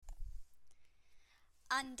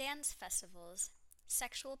On dance festivals,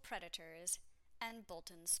 sexual predators, and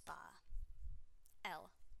Bolton Spa.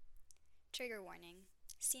 L. Trigger warning.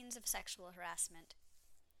 Scenes of sexual harassment.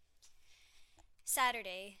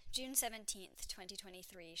 Saturday, June 17th,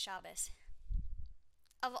 2023, Shabbos.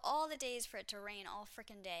 Of all the days for it to rain all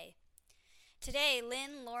frickin' day. Today,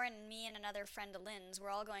 Lynn, Lauren, and me and another friend of Lynn's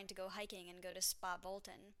were all going to go hiking and go to Spa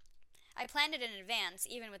Bolton. I planned it in advance,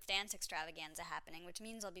 even with dance extravaganza happening, which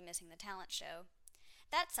means I'll be missing the talent show.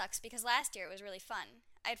 That sucks because last year it was really fun.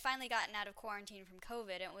 I had finally gotten out of quarantine from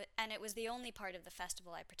COVID, and it was the only part of the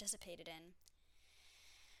festival I participated in.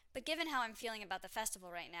 But given how I'm feeling about the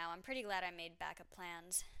festival right now, I'm pretty glad I made backup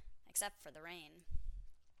plans. Except for the rain.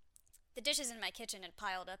 The dishes in my kitchen had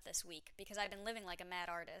piled up this week because I've been living like a mad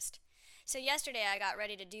artist. So yesterday I got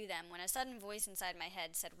ready to do them when a sudden voice inside my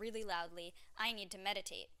head said really loudly, "I need to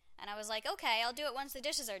meditate." And I was like, okay, I'll do it once the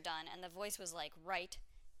dishes are done. And the voice was like, right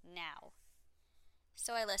now.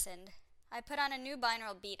 So I listened. I put on a new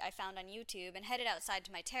binaural beat I found on YouTube and headed outside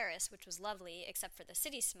to my terrace, which was lovely, except for the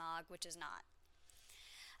city smog, which is not.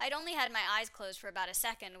 I'd only had my eyes closed for about a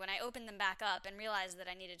second when I opened them back up and realized that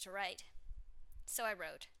I needed to write. So I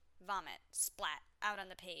wrote, vomit, splat, out on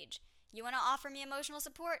the page. You want to offer me emotional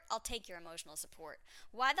support? I'll take your emotional support.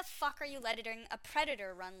 Why the fuck are you letting a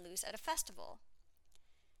predator run loose at a festival?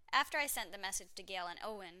 After I sent the message to Gail and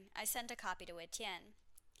Owen, I sent a copy to Etienne.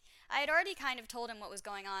 I had already kind of told him what was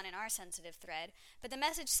going on in our sensitive thread, but the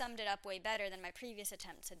message summed it up way better than my previous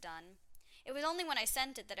attempts had done. It was only when I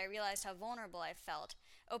sent it that I realized how vulnerable I felt,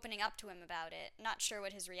 opening up to him about it, not sure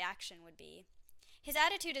what his reaction would be. His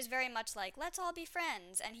attitude is very much like, let's all be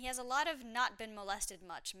friends, and he has a lot of not been molested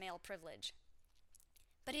much male privilege.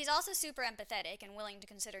 But he's also super empathetic and willing to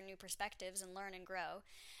consider new perspectives and learn and grow,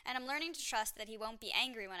 and I'm learning to trust that he won't be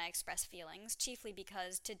angry when I express feelings, chiefly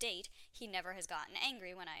because, to date, he never has gotten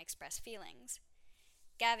angry when I express feelings.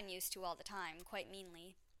 Gavin used to all the time, quite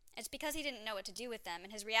meanly. It's because he didn't know what to do with them,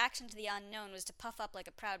 and his reaction to the unknown was to puff up like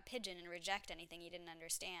a proud pigeon and reject anything he didn't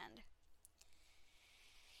understand.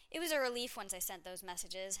 It was a relief once I sent those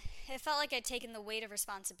messages. It felt like I'd taken the weight of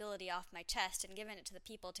responsibility off my chest and given it to the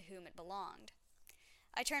people to whom it belonged.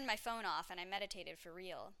 I turned my phone off and I meditated for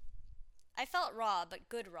real. I felt raw, but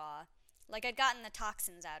good raw, like I'd gotten the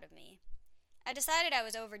toxins out of me. I decided I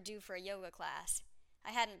was overdue for a yoga class.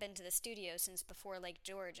 I hadn't been to the studio since before Lake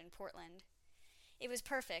George in Portland. It was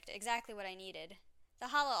perfect, exactly what I needed. The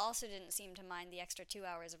Hala also didn't seem to mind the extra 2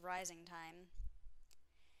 hours of rising time.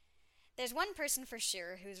 There's one person for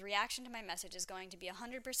sure whose reaction to my message is going to be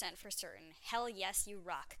 100% for certain. Hell yes, you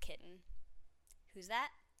rock, kitten. Who's that?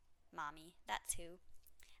 Mommy, that's who.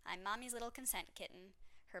 I'm Mommy's little consent kitten,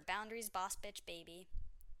 her boundaries boss bitch baby.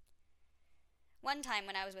 One time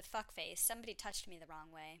when I was with Fuckface, somebody touched me the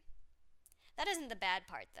wrong way. That isn't the bad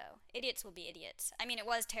part, though. Idiots will be idiots. I mean, it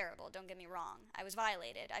was terrible, don't get me wrong. I was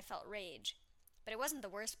violated. I felt rage. But it wasn't the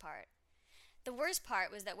worst part. The worst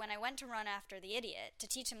part was that when I went to run after the idiot, to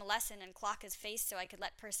teach him a lesson and clock his face so I could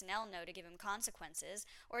let personnel know to give him consequences,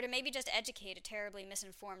 or to maybe just educate a terribly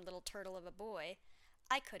misinformed little turtle of a boy,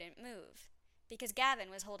 I couldn't move, because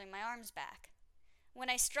Gavin was holding my arms back.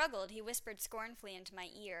 When I struggled, he whispered scornfully into my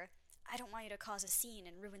ear, "I don't want you to cause a scene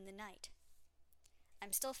and ruin the night."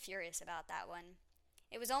 I'm still furious about that one.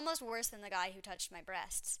 It was almost worse than the guy who touched my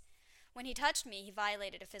breasts. When he touched me, he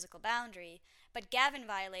violated a physical boundary, but Gavin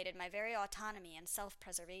violated my very autonomy and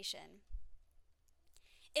self-preservation.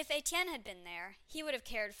 If Etienne had been there, he would have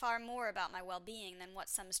cared far more about my well-being than what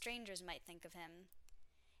some strangers might think of him.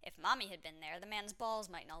 If Mommy had been there, the man's balls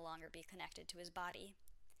might no longer be connected to his body.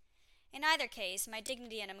 In either case, my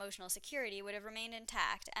dignity and emotional security would have remained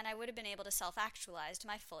intact, and I would have been able to self-actualize to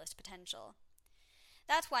my fullest potential.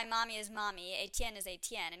 That's why Mommy is Mommy, Etienne is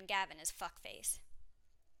Etienne, and Gavin is Fuckface.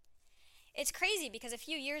 It's crazy because a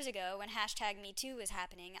few years ago, when #MeToo was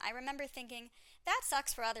happening, I remember thinking, that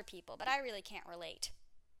sucks for other people, but I really can't relate.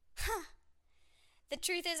 Huh. The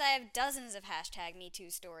truth is I have dozens of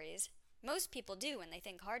 #MeToo stories. Most people do when they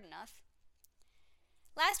think hard enough.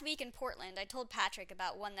 Last week in Portland, I told Patrick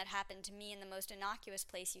about one that happened to me in the most innocuous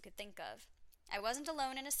place you could think of. I wasn't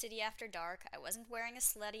alone in a city after dark, I wasn't wearing a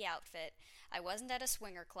slutty outfit, I wasn't at a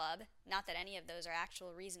swinger club, not that any of those are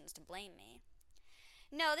actual reasons to blame me.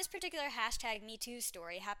 No, this particular #MeToo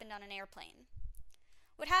story happened on an airplane.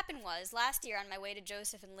 What happened was, last year on my way to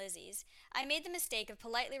Joseph and Lizzie's, I made the mistake of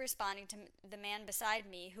politely responding to the man beside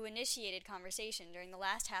me who initiated conversation during the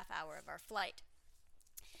last half hour of our flight.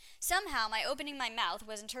 Somehow, my opening my mouth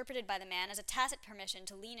was interpreted by the man as a tacit permission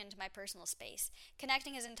to lean into my personal space,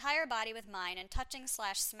 connecting his entire body with mine and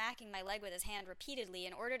touching/smacking my leg with his hand repeatedly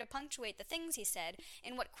in order to punctuate the things he said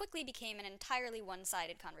in what quickly became an entirely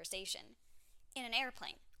one-sided conversation. in an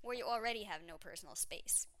airplane, where you already have no personal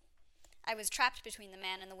space. I was trapped between the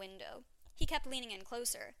man and the window. He kept leaning in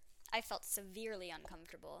closer. I felt severely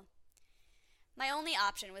uncomfortable. My only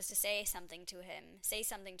option was to say something to him, say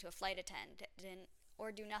something to a flight attendant,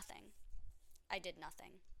 or do nothing. I did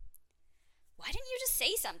nothing. "Why didn't you just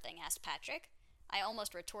say something?" asked Patrick. I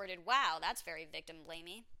almost retorted, "Wow, that's very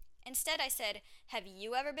victim-blamey." Instead, I said, "Have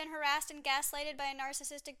you ever been harassed and gaslighted by a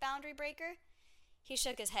narcissistic boundary breaker?" He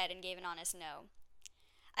shook his head and gave an honest no.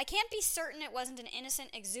 "I can't be certain it wasn't an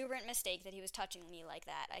innocent, exuberant mistake that he was touching me like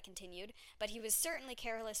that," I continued, "but he was certainly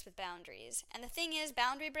careless with boundaries. And the thing is,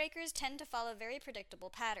 boundary breakers tend to follow very predictable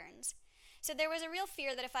patterns. So there was a real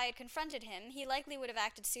fear that if I had confronted him, he likely would have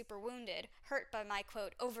acted super wounded, hurt by my,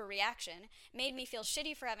 quote, overreaction, made me feel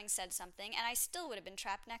shitty for having said something, and I still would have been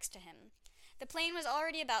trapped next to him. The plane was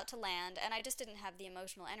already about to land, and I just didn't have the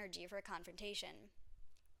emotional energy for a confrontation."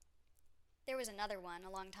 There was another one, a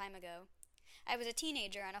long time ago. I was a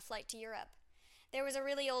teenager on a flight to Europe. There was a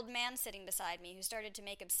really old man sitting beside me who started to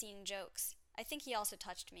make obscene jokes. I think he also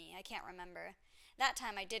touched me. I can't remember. That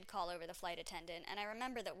time I did call over the flight attendant, and I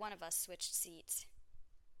remember that one of us switched seats.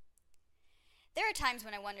 There are times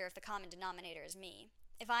when I wonder if the common denominator is me,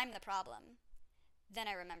 if I'm the problem. Then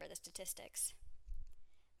I remember the statistics.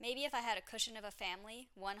 Maybe if I had a cushion of a family,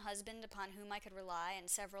 one husband upon whom I could rely,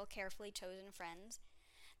 and several carefully chosen friends,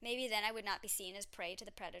 maybe then I would not be seen as prey to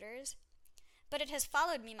the predators. But it has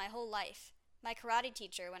followed me my whole life. My karate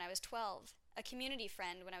teacher when I was 12, a community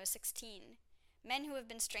friend when I was 16, men who have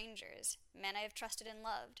been strangers, men I have trusted and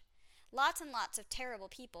loved. Lots and lots of terrible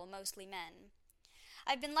people, mostly men.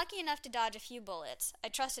 I've been lucky enough to dodge a few bullets. I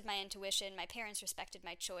trusted my intuition, my parents respected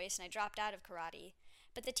my choice, and I dropped out of karate.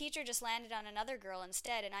 But the teacher just landed on another girl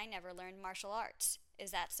instead, and I never learned martial arts.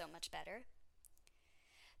 Is that so much better?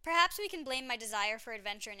 Perhaps we can blame my desire for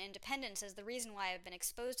adventure and independence as the reason why I've been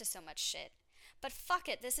exposed to so much shit. But fuck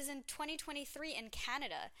it, this is in 2023 in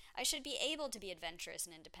Canada. I should be able to be adventurous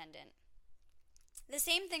and independent. The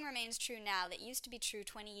same thing remains true now that used to be true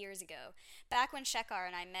 20 years ago, back when Shekhar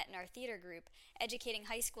and I met in our theater group, educating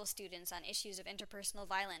high school students on issues of interpersonal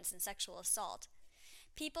violence and sexual assault.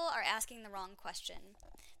 People are asking the wrong question.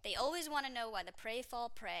 They always want to know why the prey fall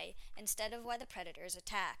prey instead of why the predators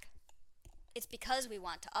attack. It's because we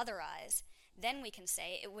want to otherize. Then we can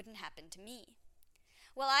say it wouldn't happen to me.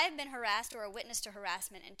 Well, I have been harassed or a witness to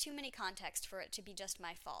harassment in too many contexts for it to be just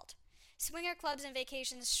my fault. Swinger clubs and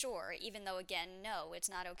vacations, sure, even though, again, no, it's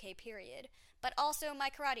not okay, period. But also my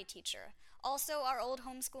karate teacher. Also our old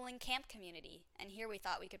homeschooling camp community, and here we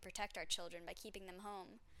thought we could protect our children by keeping them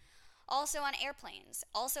home. Also on airplanes,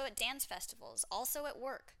 also at dance festivals, also at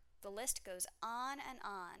work. The list goes on and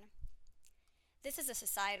on. This is a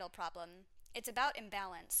societal problem. It's about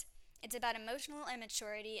imbalance. It's about emotional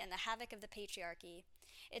immaturity and the havoc of the patriarchy.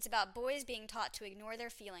 It's about boys being taught to ignore their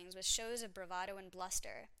feelings with shows of bravado and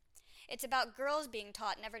bluster. It's about girls being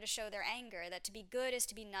taught never to show their anger, that to be good is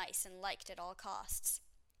to be nice and liked at all costs.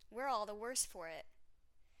 We're all the worse for it.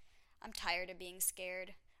 I'm tired of being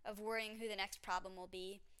scared, of worrying who the next problem will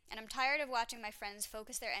be, and I'm tired of watching my friends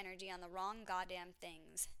focus their energy on the wrong goddamn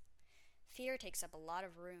things. Fear takes up a lot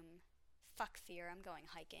of room. Fuck fear, I'm going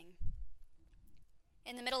hiking.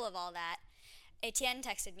 In the middle of all that, Etienne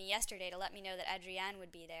texted me yesterday to let me know that Adrienne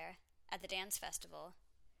would be there, at the dance festival.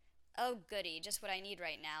 Oh goody, just what I need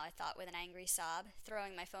right now, I thought with an angry sob,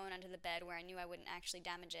 throwing my phone onto the bed where I knew I wouldn't actually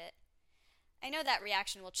damage it. I know that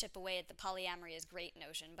reaction will chip away at the polyamory is great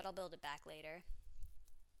notion, but I'll build it back later.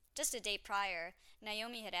 Just a day prior,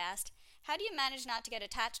 Naomi had asked, "How do you manage not to get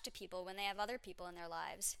attached to people when they have other people in their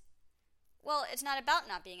lives?" "Well, it's not about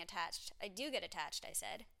not being attached. I do get attached," I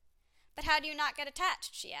said. "But how do you not get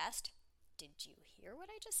attached?" she asked. Did you hear what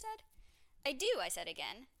I just said? "I do," I said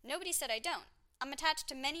again. "Nobody said I don't. I'm attached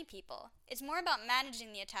to many people. It's more about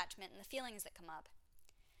managing the attachment and the feelings that come up."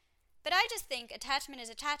 "But I just think attachment is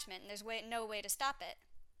attachment and there's no way to stop it."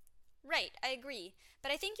 "Right, I agree. But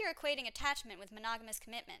I think you're equating attachment with monogamous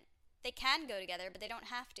commitment. They can go together, but they don't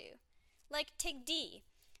have to. Like, take Dee.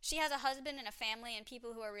 She has a husband and a family and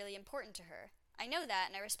people who are really important to her. I know that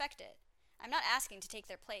and I respect it. I'm not asking to take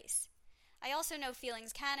their place. I also know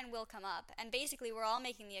feelings can and will come up, and basically we're all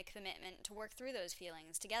making the commitment to work through those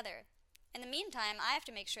feelings together. In the meantime, I have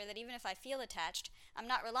to make sure that even if I feel attached, I'm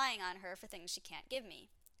not relying on her for things she can't give me,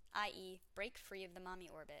 i.e., break free of the mommy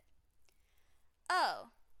orbit."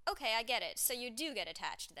 "Oh, okay, I get it. So you do get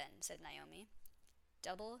attached then," said Naomi.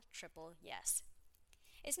 Double, triple, yes.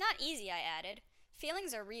 "It's not easy," I added.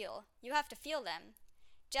 "Feelings are real. You have to feel them.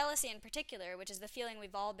 Jealousy in particular, which is the feeling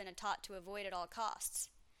we've all been taught to avoid at all costs.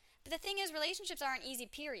 But the thing is, relationships aren't easy,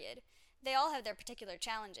 period. They all have their particular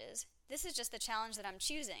challenges. This is just the challenge that I'm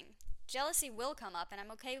choosing. Jealousy will come up, and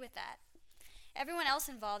I'm okay with that. Everyone else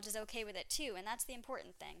involved is okay with it too, and that's the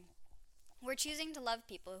important thing. We're choosing to love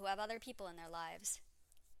people who have other people in their lives.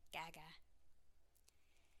 Gaga.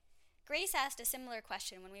 Grace asked a similar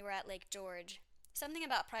question when we were at Lake George. Something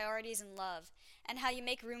about priorities and love, and how you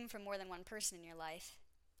make room for more than one person in your life.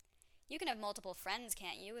 You can have multiple friends,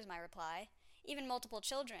 can't you, was my reply. Even multiple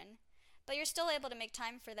children. But you're still able to make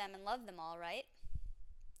time for them and love them all, right?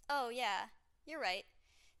 Oh, yeah, you're right.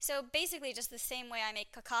 So basically just the same way I make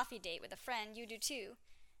a coffee date with a friend, you do too.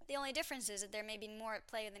 The only difference is that there may be more at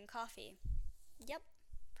play than coffee. Yep,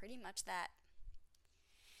 pretty much that.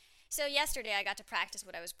 So yesterday I got to practice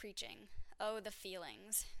what I was preaching. Oh, the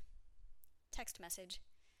feelings. Text message.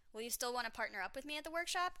 Will you still want to partner up with me at the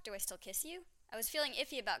workshop? Do I still kiss you? I was feeling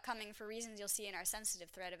iffy about coming for reasons you'll see in our sensitive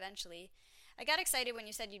thread eventually. I got excited when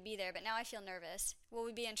you said you'd be there, but now I feel nervous. Will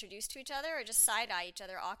we be introduced to each other or just side-eye each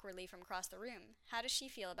other awkwardly from across the room? How does she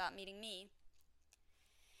feel about meeting me?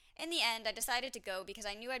 In the end, I decided to go because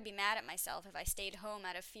I knew I'd be mad at myself if I stayed home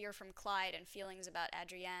out of fear from Clyde and feelings about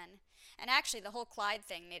Adrienne. And actually, the whole Clyde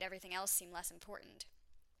thing made everything else seem less important.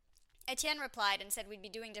 Etienne replied and said we'd be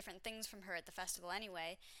doing different things from her at the festival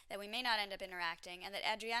anyway, that we may not end up interacting, and that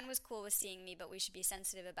Adrienne was cool with seeing me, but we should be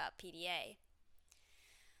sensitive about PDA.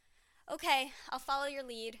 Okay, I'll follow your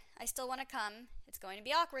lead. I still want to come. It's going to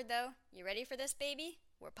be awkward, though. You ready for this, baby?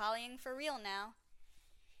 We're polying for real now.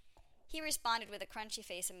 He responded with a crunchy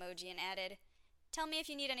face emoji and added, Tell me if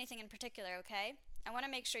you need anything in particular, okay? I want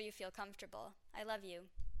to make sure you feel comfortable. I love you.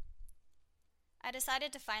 I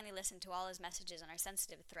decided to finally listen to all his messages on our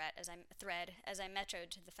sensitive thread as I metroed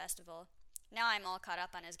to the festival. Now I'm all caught up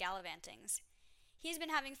on his gallivantings. He's been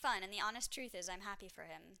having fun, and the honest truth is I'm happy for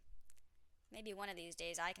him. Maybe one of these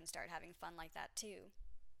days I can start having fun like that too.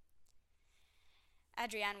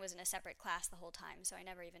 Adrienne was in a separate class the whole time, so I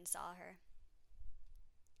never even saw her.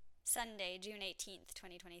 Sunday, June 18th,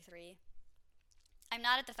 2023. I'm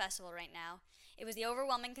not at the festival right now. It was the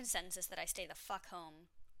overwhelming consensus that I stay the fuck home.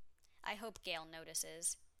 I hope Gail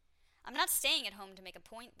notices. I'm not staying at home to make a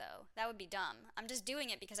point, though. That would be dumb. I'm just doing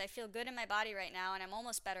it because I feel good in my body right now, and I'm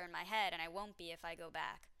almost better in my head, and I won't be if I go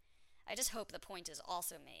back. I just hope the point is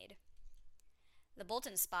also made. The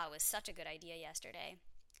Bolton spa was such a good idea yesterday.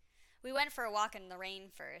 We went for a walk in the rain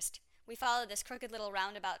first. We followed this crooked little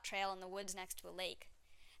roundabout trail in the woods next to a lake.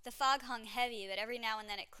 The fog hung heavy, but every now and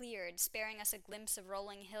then it cleared, sparing us a glimpse of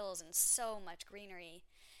rolling hills and so much greenery.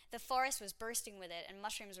 The forest was bursting with it, and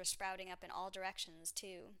mushrooms were sprouting up in all directions,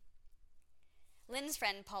 too. Lynn's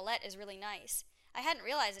friend, Paulette, is really nice. I hadn't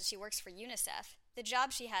realized that she works for UNICEF. The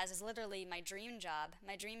job she has is literally my dream job,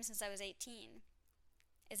 my dream since I was 18.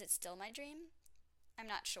 Is it still my dream? I'm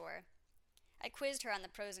not sure. I quizzed her on the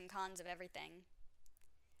pros and cons of everything.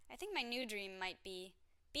 I think my new dream might be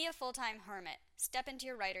a full-time hermit, step into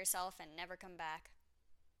your writer self, and never come back.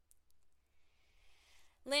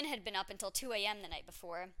 Lynn had been up until 2 a.m. the night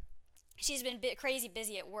before. She's been crazy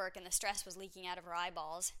busy at work, and the stress was leaking out of her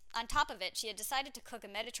eyeballs. On top of it, she had decided to cook a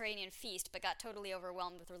Mediterranean feast, but got totally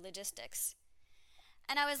overwhelmed with logistics.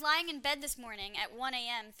 And I was lying in bed this morning at 1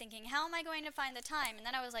 a.m. thinking, how am I going to find the time? And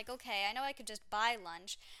then I was like, okay, I know I could just buy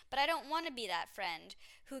lunch, but I don't want to be that friend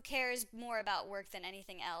who cares more about work than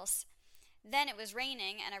anything else. Then it was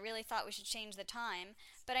raining, and I really thought we should change the time,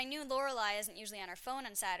 but I knew Lorelei isn't usually on her phone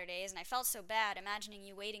on Saturdays, and I felt so bad imagining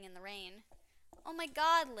you waiting in the rain. Oh my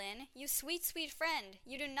God, Lynn, you sweet, sweet friend.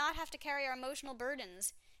 You do not have to carry our emotional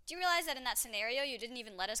burdens. Do you realize that in that scenario you didn't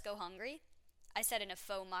even let us go hungry? I said in a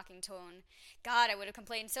faux mocking tone. God, I would have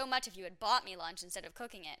complained so much if you had bought me lunch instead of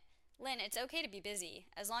cooking it. Lynn, it's okay to be busy,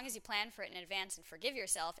 as long as you plan for it in advance and forgive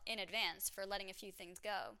yourself in advance for letting a few things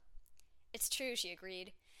go. It's true, she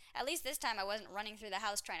agreed. At least this time I wasn't running through the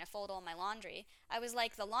house trying to fold all my laundry. I was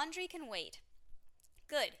like, the laundry can wait.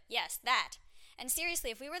 Good, yes, that. And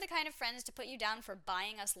seriously, if we were the kind of friends to put you down for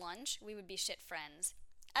buying us lunch, we would be shit friends.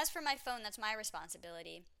 As for my phone, that's my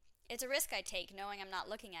responsibility. It's a risk I take, knowing I'm not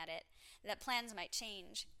looking at it, that plans might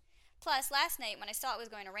change. Plus, last night, when I saw it was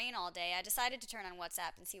going to rain all day, I decided to turn on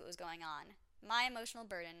WhatsApp and see what was going on. My emotional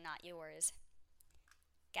burden, not yours.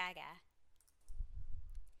 Gaga.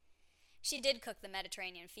 She did cook the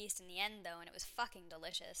Mediterranean feast in the end, though, and it was fucking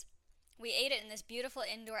delicious. We ate it in this beautiful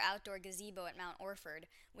indoor-outdoor gazebo at Mount Orford,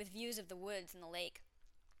 with views of the woods and the lake.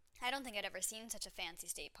 I don't think I'd ever seen such a fancy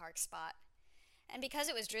state park spot. And because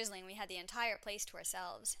it was drizzling, we had the entire place to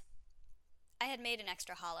ourselves. I had made an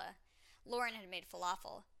extra challah. Lauren had made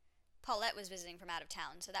falafel. Paulette was visiting from out of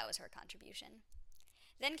town, so that was her contribution.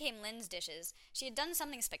 Then came Lynn's dishes. She had done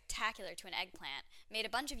something spectacular to an eggplant, made a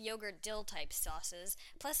bunch of yogurt dill-type sauces,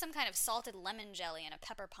 plus some kind of salted lemon jelly and a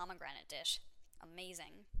pepper pomegranate dish.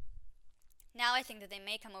 Amazing. Now I think that they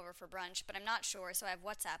may come over for brunch, but I'm not sure, so I have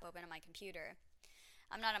WhatsApp open on my computer.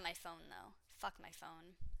 I'm not on my phone, though. Fuck my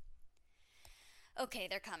phone. Okay,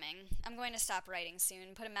 they're coming. I'm going to stop writing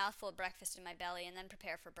soon, put a mouthful of breakfast in my belly, and then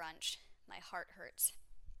prepare for brunch. My heart hurts.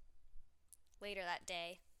 Later that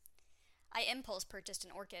day, I impulse purchased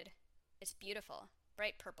an orchid. It's beautiful.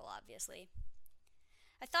 Bright purple, obviously.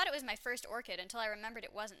 I thought it was my first orchid until I remembered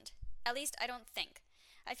it wasn't. At least, I don't think.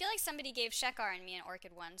 I feel like somebody gave Shekar and me an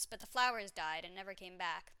orchid once, but the flowers died and never came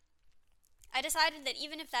back. I decided that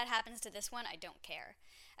even if that happens to this one, I don't care.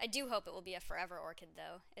 I do hope it will be a forever orchid,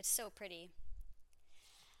 though. It's so pretty.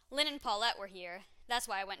 Lynn and Paulette were here. That's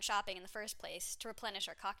why I went shopping in the first place, to replenish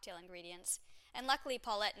our cocktail ingredients. And luckily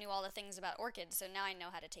Paulette knew all the things about orchids, so now I know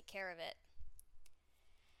how to take care of it.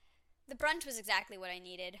 The brunch was exactly what I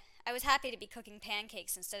needed. I was happy to be cooking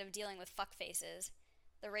pancakes instead of dealing with fuckfaces.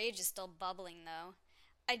 The rage is still bubbling, though.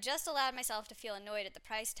 I just allowed myself to feel annoyed at the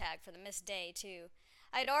price tag for the missed day, too.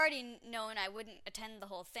 I'd already known I wouldn't attend the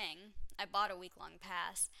whole thing. I bought a week-long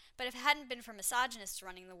pass. But if it hadn't been for misogynists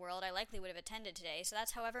running the world, I likely would have attended today, so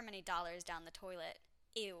that's however many dollars down the toilet.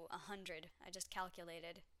 Ew, 100. I just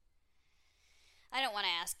calculated. I don't want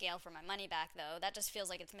to ask Gail for my money back, though. That just feels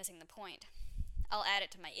like it's missing the point. I'll add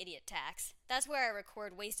it to my idiot tax. That's where I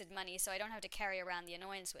record wasted money so I don't have to carry around the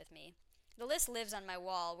annoyance with me. The list lives on my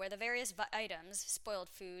wall, where the various items, spoiled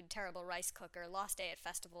food, terrible rice cooker, lost day at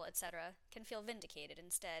festival, etc., can feel vindicated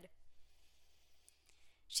instead.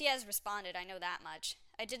 She has responded, I know that much.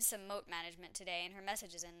 I did some moat management today, and her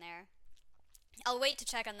message is in there. I'll wait to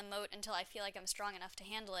check on the moat until I feel like I'm strong enough to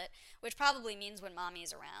handle it, which probably means when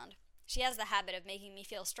Mommy's around. She has the habit of making me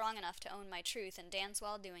feel strong enough to own my truth and dance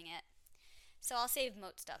while doing it. So I'll save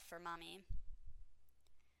moat stuff for Mommy.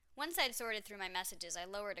 Once I'd sorted through my messages, I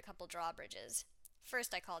lowered a couple drawbridges.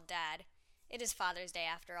 First I called Dad. It is Father's Day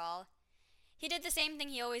after all. He did the same thing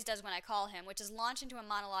he always does when I call him, which is launch into a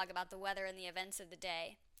monologue about the weather and the events of the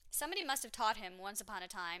day. Somebody must have taught him once upon a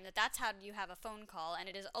time that that's how you have a phone call, and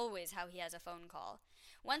it is always how he has a phone call.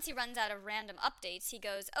 Once he runs out of random updates, he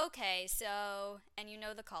goes, okay, so, and you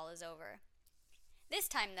know the call is over. This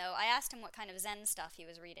time, though, I asked him what kind of Zen stuff he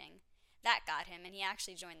was reading. That got him, and he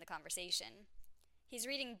actually joined the conversation. He's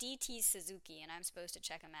reading D.T. Suzuki, and I'm supposed to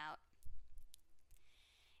check him out.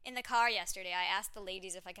 In the car yesterday, I asked the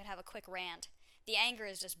ladies if I could have a quick rant. The anger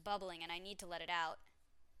is just bubbling, and I need to let it out.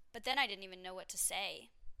 But then I didn't even know what to say.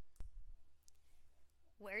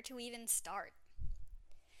 Where to even start?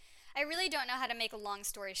 I really don't know how to make a long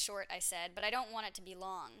story short, I said, but I don't want it to be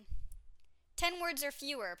long. 10 words or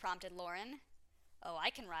fewer, prompted Lauren. Oh, I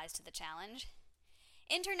can rise to the challenge.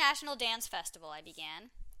 International Dance Festival, I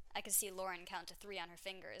began. I could see Lauren count to 3 on her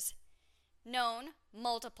fingers. Known,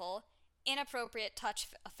 multiple, inappropriate touch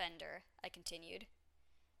offender, I continued.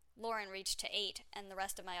 Lauren reached to 8, and the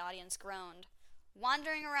rest of my audience groaned.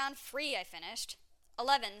 Wandering around free, I finished.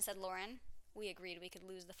 11, said Lauren. We agreed we could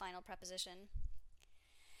lose the final preposition.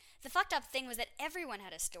 The fucked up thing was that everyone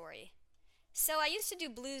had a story. So I used to do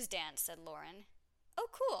blues dance, said Lauren. Oh,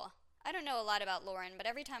 cool. I don't know a lot about Lauren, but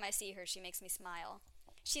every time I see her, she makes me smile.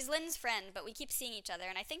 She's Lynn's friend, but we keep seeing each other,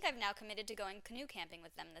 and I think I've now committed to going canoe camping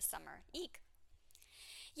with them this summer. Eek.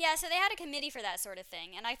 Yeah, so they had a committee for that sort of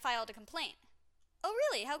thing, and I filed a complaint. Oh,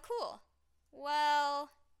 really? How cool.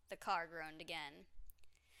 Well, the car groaned again.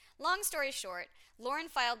 Long story short, Lauren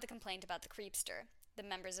filed the complaint about the creepster. The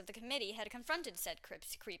members of the committee had confronted said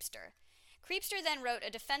creepster. Creepster then wrote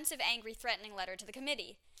a defensive, angry, threatening letter to the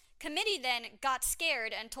committee. Committee then got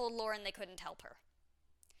scared and told Lauren they couldn't help her.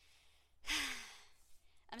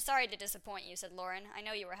 I'm sorry to disappoint you, said Lauren. I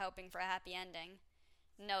know you were hoping for a happy ending.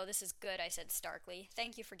 No, this is good, I said starkly.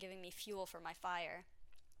 Thank you for giving me fuel for my fire.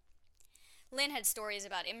 Lynn had stories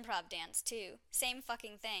about improv dance, too. Same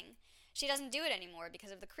fucking thing. She doesn't do it anymore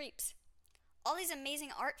because of the creeps. All these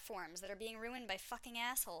amazing art forms that are being ruined by fucking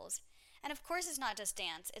assholes. And of course it's not just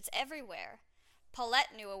dance, it's everywhere. Paulette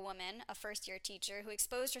knew a woman, a first-year teacher, who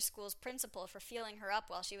exposed her school's principal for feeling her up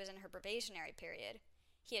while she was in her probationary period.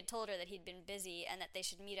 He had told her that he'd been busy and that they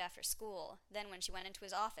should meet after school. Then when she went into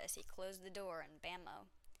his office, he closed the door and bammo.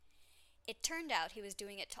 It turned out he was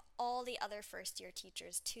doing it to all the other first-year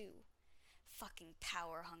teachers, too. Fucking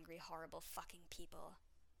power-hungry, horrible fucking people.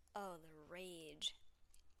 Oh, the rage.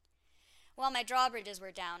 While my drawbridges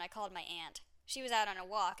were down, I called my aunt. She was out on a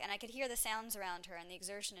walk, and I could hear the sounds around her and the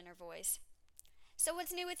exertion in her voice. So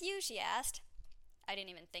what's new with you, she asked. I didn't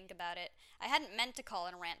even think about it. I hadn't meant to call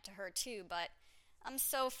and rant to her, too, but I'm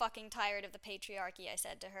so fucking tired of the patriarchy, I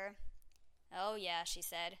said to her. Oh, yeah, she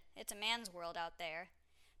said. It's a man's world out there.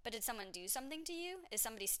 But did someone do something to you? Is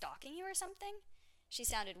somebody stalking you or something? She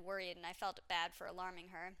sounded worried, and I felt bad for alarming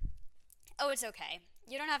her. Oh, it's okay.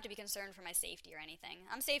 You don't have to be concerned for my safety or anything.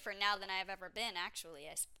 I'm safer now than I have ever been, actually.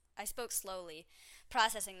 I spoke slowly,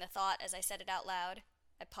 processing the thought as I said it out loud.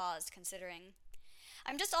 I paused, considering.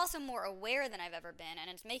 I'm just also more aware than I've ever been, and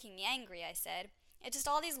it's making me angry, I said. It's just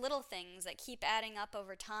all these little things that keep adding up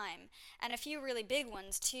over time, and a few really big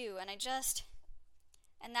ones, too, and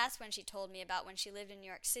And that's when she told me about when she lived in New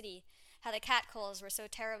York City, how the catcalls were so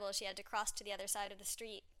terrible she had to cross to the other side of the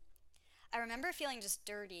street. I remember feeling just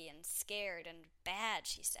dirty and scared and bad,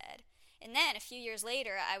 she said. And then, a few years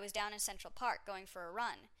later, I was down in Central Park going for a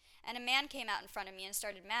run, and a man came out in front of me and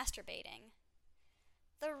started masturbating.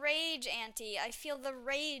 The rage, Auntie! I feel the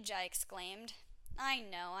rage, I exclaimed. I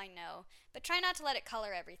know, but try not to let it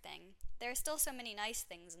color everything. There are still so many nice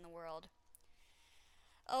things in the world.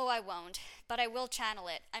 Oh, I won't, but I will channel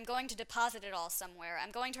it. I'm going to deposit it all somewhere.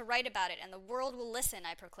 I'm going to write about it, and the world will listen,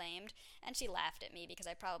 I proclaimed, and she laughed at me because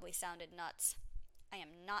I probably sounded nuts. I am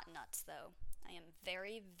not nuts, though. I am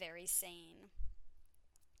very, very sane.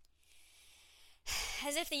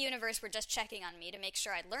 As if the universe were just checking on me to make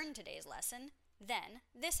sure I'd learned today's lesson, then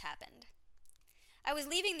this happened. I was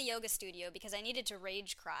leaving the yoga studio because I needed to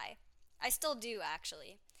rage cry. I still do,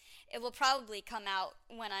 actually. It will probably come out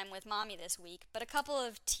when I'm with Mommy this week, but a couple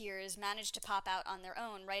of tears managed to pop out on their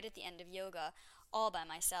own right at the end of yoga, all by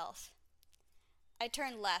myself. I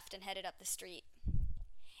turned left and headed up the street.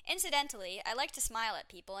 Incidentally, I like to smile at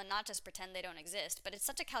people and not just pretend they don't exist, but it's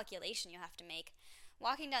such a calculation you have to make.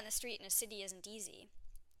 Walking down the street in a city isn't easy.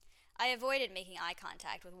 I avoided making eye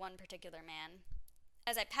contact with one particular man.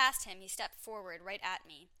 As I passed him, he stepped forward right at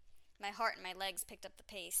me. My heart and my legs picked up the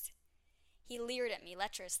pace. He leered at me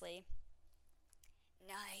lecherously.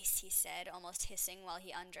 Nice, he said, almost hissing while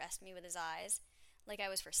he undressed me with his eyes, like I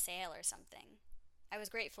was for sale or something. I was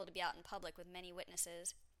grateful to be out in public with many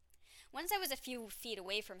witnesses. Once I was a few feet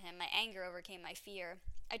away from him, my anger overcame my fear.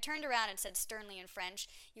 I turned around and said sternly in French,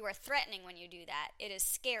 "You are threatening when you do that. It is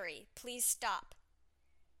scary. Please stop."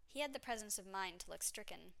 He had the presence of mind to look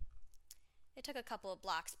stricken. It took a couple of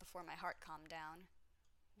blocks before my heart calmed down.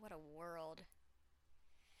 What a world.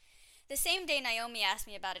 The same day Naomi asked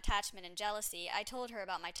me about attachment and jealousy, I told her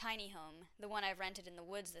about my tiny home, the one I've rented in the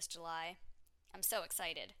woods this July. I'm so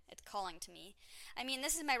excited. It's calling to me. I mean,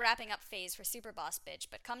 this is my wrapping up phase for Superboss Bitch,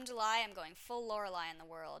 but come July, I'm going full Lorelei in the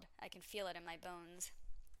world. I can feel it in my bones.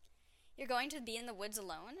 You're going to be in the woods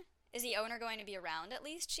alone? Is the owner going to be around, at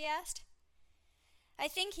least? She asked. I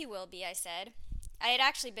think he will be, I said. I had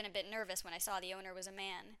actually been a bit nervous when I saw the owner was a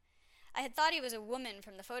man. I had thought he was a woman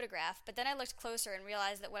from the photograph, but then I looked closer and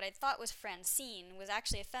realized that what I thought was Francine was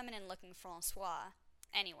actually a feminine-looking Francois.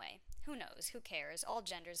 Anyway, who knows? Who cares? All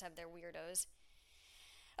genders have their weirdos.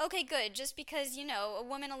 Okay, good. Just because, a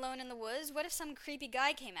woman alone in the woods, what if some creepy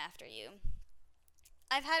guy came after you?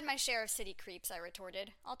 I've had my share of city creeps, I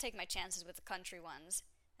retorted. I'll take my chances with the country ones.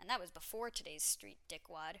 And that was before today's street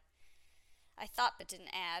dickwad. I thought but didn't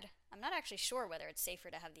add. I'm not actually sure whether it's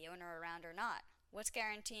safer to have the owner around or not. What's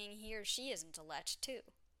guaranteeing he or she isn't a lech, too?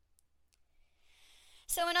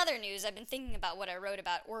 So in other news, I've been thinking about what I wrote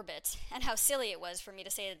about orbits, and how silly it was for me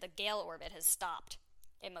to say that the Gale orbit has stopped.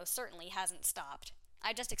 It most certainly hasn't stopped.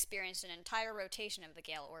 I just experienced an entire rotation of the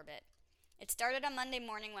Gale orbit. It started on Monday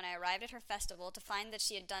morning when I arrived at her festival to find that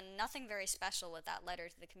she had done nothing very special with that letter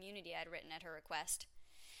to the community I'd written at her request.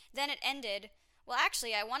 Then it ended. Well,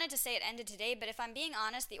 actually, I wanted to say it ended today, but if I'm being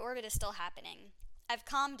honest, the orbit is still happening. I've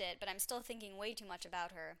calmed it, but I'm still thinking way too much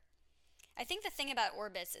about her. I think the thing about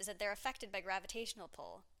orbits is that they're affected by gravitational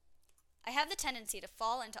pull. I have the tendency to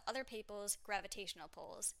fall into other people's gravitational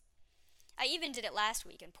pulls. I even did it last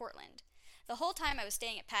week in Portland. The whole time I was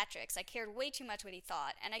staying at Patrick's, I cared way too much what he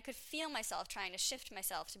thought, and I could feel myself trying to shift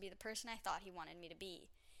myself to be the person I thought he wanted me to be.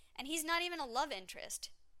 And he's not even a love interest.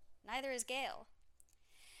 Neither is Gale.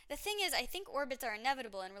 The thing is, I think orbits are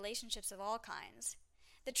inevitable in relationships of all kinds.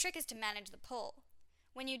 The trick is to manage the pull.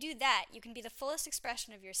 When you do that, you can be the fullest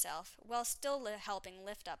expression of yourself while still helping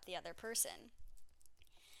lift up the other person.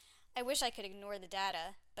 I wish I could ignore the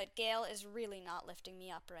data, but Gale is really not lifting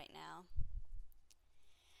me up right now.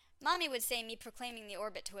 Mommy would say me proclaiming the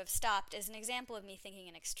orbit to have stopped is an example of me thinking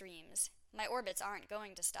in extremes. My orbits aren't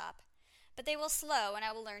going to stop. But they will slow, and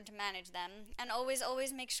I will learn to manage them, and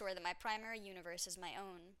always make sure that my primary universe is my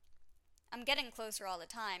own. I'm getting closer all the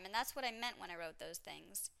time, and that's what I meant when I wrote those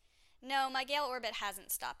things. No, my Gale orbit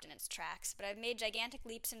hasn't stopped in its tracks, but I've made gigantic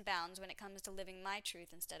leaps and bounds when it comes to living my truth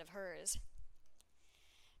instead of hers.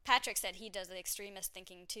 Patrick said he does the extremist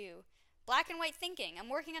thinking too. Black and white thinking. I'm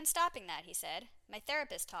working on stopping that, he said. My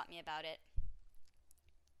therapist taught me about it.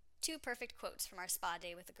 2 perfect quotes from our spa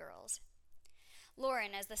day with the girls.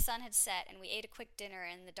 Lauren, as the sun had set and we ate a quick dinner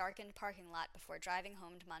in the darkened parking lot before driving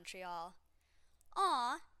home to Montreal.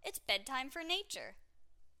 Aw, it's bedtime for nature.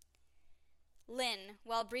 Lynn,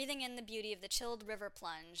 while breathing in the beauty of the chilled river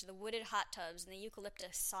plunge, the wooded hot tubs, and the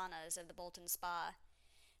eucalyptus saunas of the Bolton spa.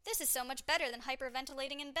 This is so much better than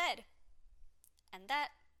hyperventilating in bed. And that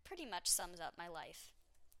pretty much sums up my life.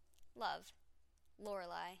 Love,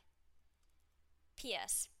 Lorelei.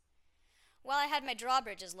 P.S. While I had my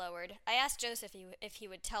drawbridges lowered, I asked Joseph if he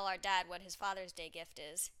would tell our dad what his Father's Day gift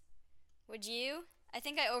is. Would you? I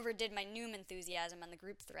think I overdid my Noom enthusiasm on the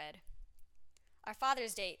group thread. Our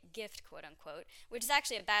Father's Day gift, quote-unquote, which is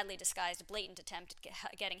actually a badly disguised, blatant attempt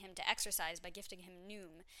at getting him to exercise by gifting him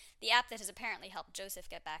Noom, the app that has apparently helped Joseph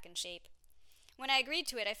get back in shape. When I agreed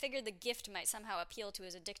to it, I figured the gift might somehow appeal to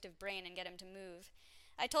his addictive brain and get him to move.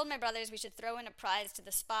 I told my brothers we should throw in a prize to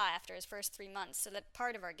the spa after his first 3 months, so that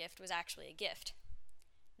part of our gift was actually a gift.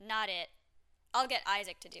 Not it. I'll get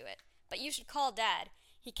Isaac to do it, but you should call Dad.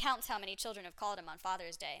 He counts how many children have called him on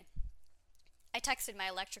Father's Day. I texted my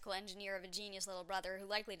electrical engineer of a genius little brother who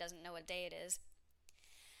likely doesn't know what day it is.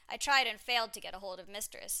 I tried and failed to get a hold of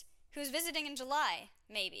Mistress, who's visiting in July.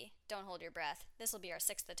 Maybe. Don't hold your breath. This'll be our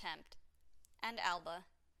 6th attempt. And Alba.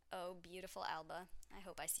 Oh, beautiful Alba. I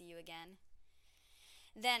hope I see you again.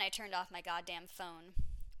 Then I turned off my goddamn phone.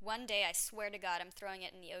 One day, I swear to God, I'm throwing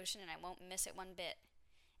it in the ocean and I won't miss it one bit.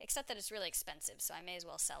 Except that it's really expensive, so I may as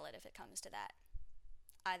well sell it if it comes to that.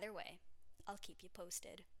 Either way, I'll keep you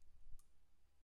posted.